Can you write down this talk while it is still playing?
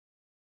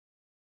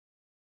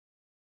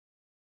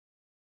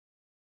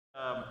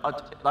I'd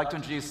like to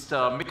introduce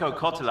Mikko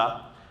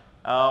Kotila.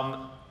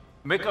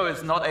 Mikko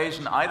is not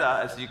Asian either,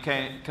 as you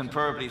can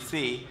probably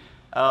see.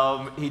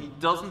 He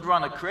doesn't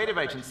run a creative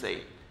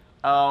agency,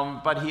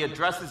 but he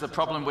addresses a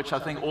problem which I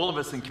think all of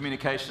us in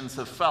communications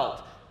have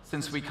felt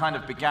since we kind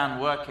of began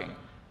working.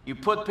 You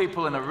put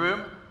people in a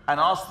room and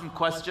ask them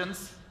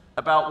questions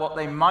about what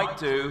they might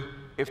do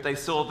if they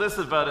saw this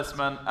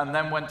advertisement and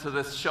then went to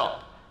this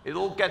shop. It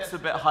all gets a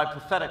bit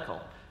hypothetical,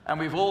 and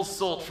we've all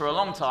sought for a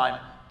long time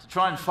to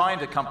try and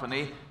find a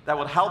company that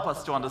would help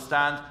us to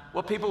understand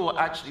what people were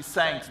actually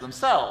saying to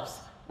themselves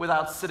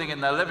without sitting in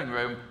their living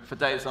room for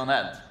days on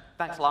end.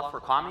 Thanks a lot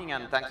for coming,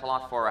 and thanks a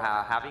lot for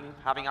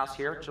having us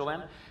here,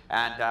 Julian.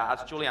 And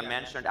as Julian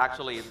mentioned,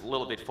 actually a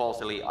little bit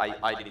falsely,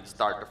 I didn't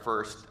start the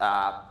first.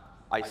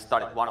 I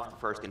started one of the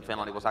first in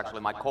Finland. It was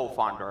actually my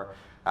co-founder,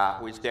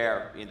 who is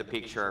there in the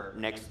picture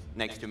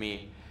next to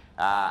me.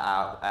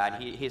 And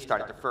he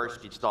started the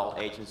first digital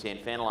agency in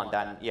Finland.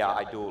 And yeah,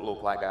 I do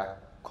look like a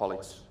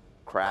college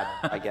grad,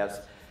 I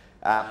guess.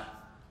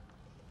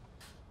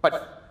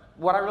 But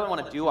what I really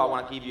want to do, I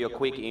want to give you a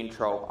quick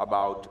intro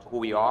about who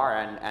we are,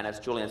 and as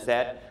Julian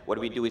said, what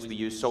we do is we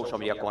use social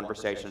media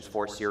conversations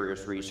for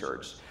serious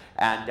research.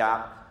 And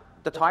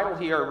the title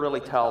here really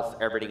tells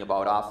everything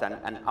about us,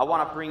 and I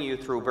want to bring you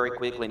through very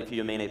quickly in a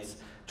few minutes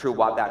through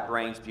what that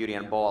brains, beauty,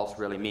 and balls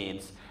really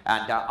means.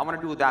 And I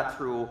want to do that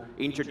through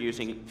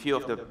introducing a few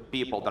of the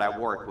people that I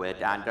work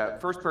with. And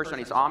first person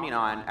is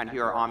Amina, and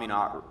here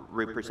Amina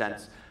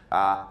represents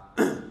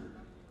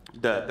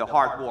the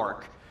hard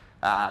work,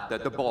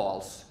 the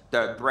balls,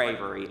 the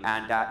bravery,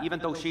 and even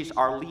though she's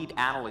our lead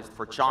analyst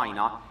for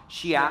China,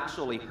 she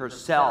actually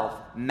herself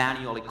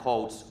manually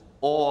codes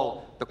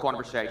all the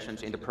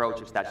conversations in the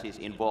projects that she's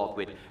involved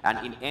with.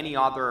 And in any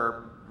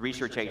other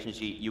research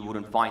agency, you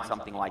wouldn't find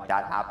something like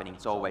that happening.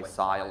 It's always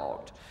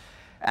siloed.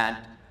 And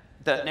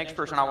the next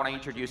person I want to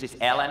introduce is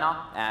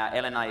Elena.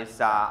 Elena is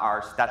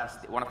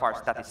one of our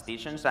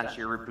statisticians, and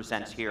she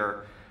represents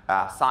here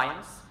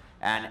science.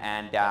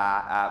 And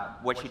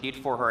what she did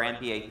for her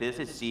MBA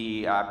thesis,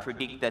 she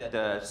predicted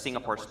the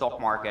Singapore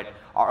stock market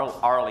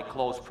hourly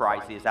close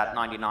price is at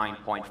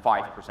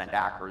 99.5%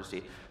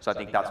 accuracy. So I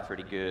think that's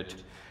pretty good.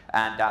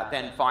 And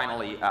then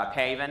finally,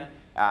 Pavan.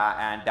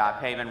 And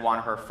Pavan won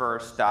her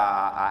first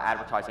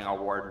advertising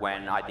award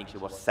when I think she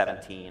was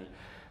 17.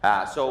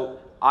 So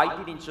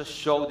I didn't just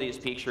show these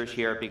pictures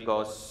here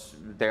because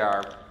they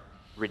are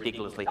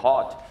ridiculously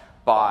hot,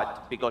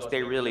 but because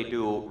they really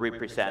do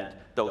represent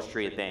those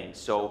three things.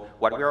 So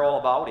what we're all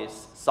about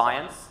is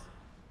science,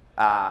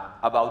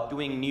 about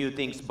doing new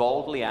things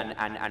boldly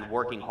and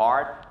working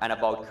hard, and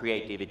about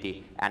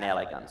creativity and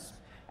elegance.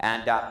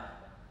 And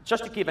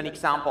just to give an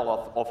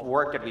example of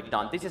work that we've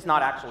done, this is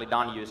not actually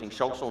done using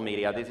social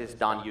media, this is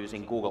done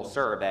using Google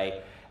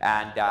survey.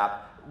 And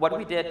what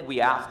we did, we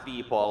asked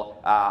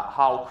people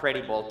how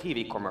credible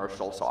TV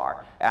commercials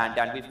are.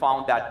 And we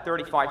found that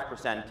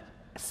 35%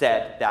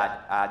 said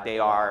that they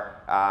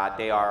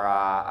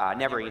are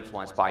never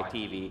influenced by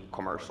TV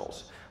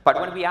commercials. But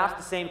when we asked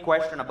the same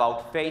question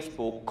about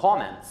Facebook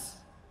comments,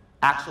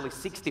 actually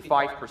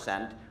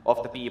 65%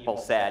 of the people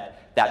said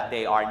that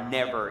they are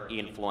never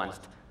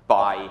influenced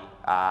by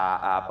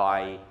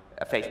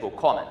Facebook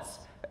comments.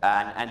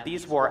 And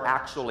these were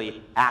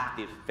actually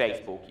active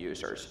Facebook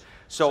users.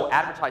 So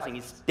advertising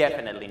is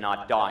definitely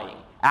not dying.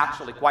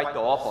 Actually, quite the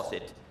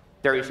opposite.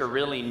 There is a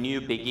really new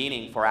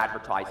beginning for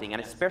advertising,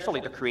 and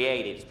especially the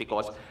creatives,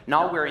 because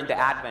now we're in the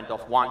advent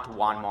of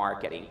one-to-one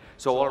marketing.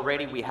 So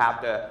already we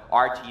have the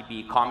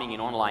RGB coming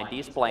in online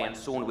display, and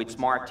soon with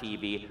smart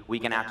TV, we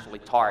can actually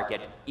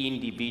target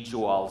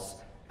individuals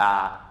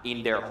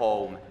in their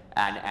home,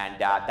 and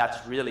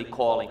that's really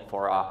calling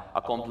for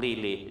a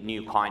completely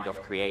new kind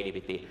of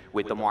creativity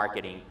with the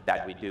marketing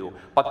that we do.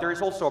 But there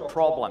is also a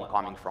problem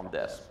coming from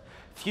this.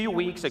 A few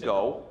weeks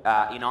ago,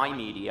 in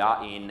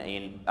iMedia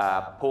in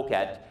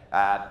Phuket,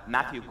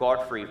 Matthew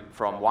Godfrey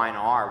from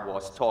Y&R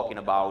was talking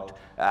about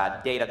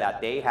data that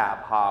they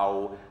have,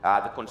 how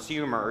the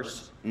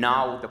consumers,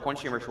 now the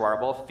consumers who are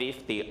above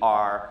 50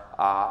 are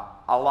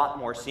a lot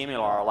more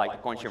similar like the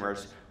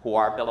consumers who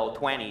are below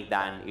 20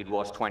 than it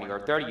was 20 or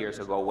 30 years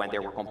ago when they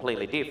were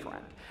completely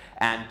different.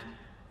 And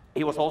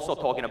he was also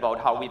talking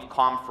about how we've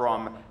come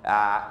from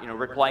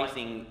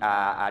replacing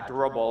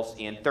durables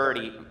in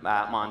 30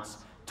 months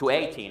to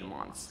 18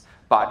 months.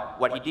 But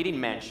what he didn't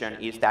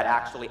mention is that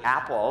actually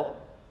Apple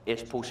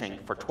is pushing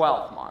for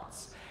 12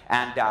 months.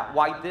 And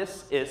why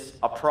this is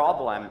a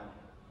problem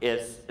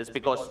is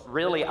because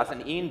really as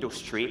an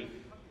industry,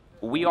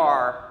 we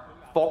are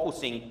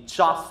focusing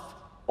just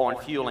on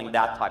fueling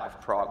that type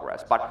of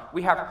progress. But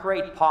we have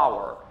great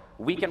power.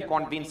 We can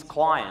convince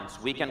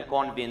clients, we can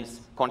convince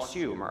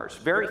consumers.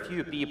 Very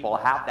few people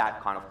have that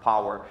kind of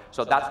power,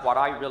 so that's what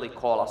I really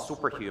call a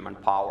superhuman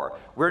power.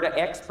 We're the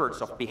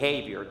experts of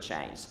behavior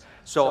change.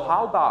 So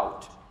how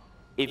about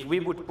if we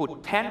would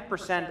put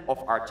 10% of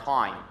our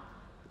time,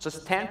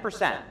 just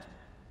 10%,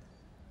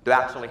 to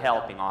actually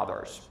helping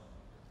others?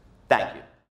 Thank you.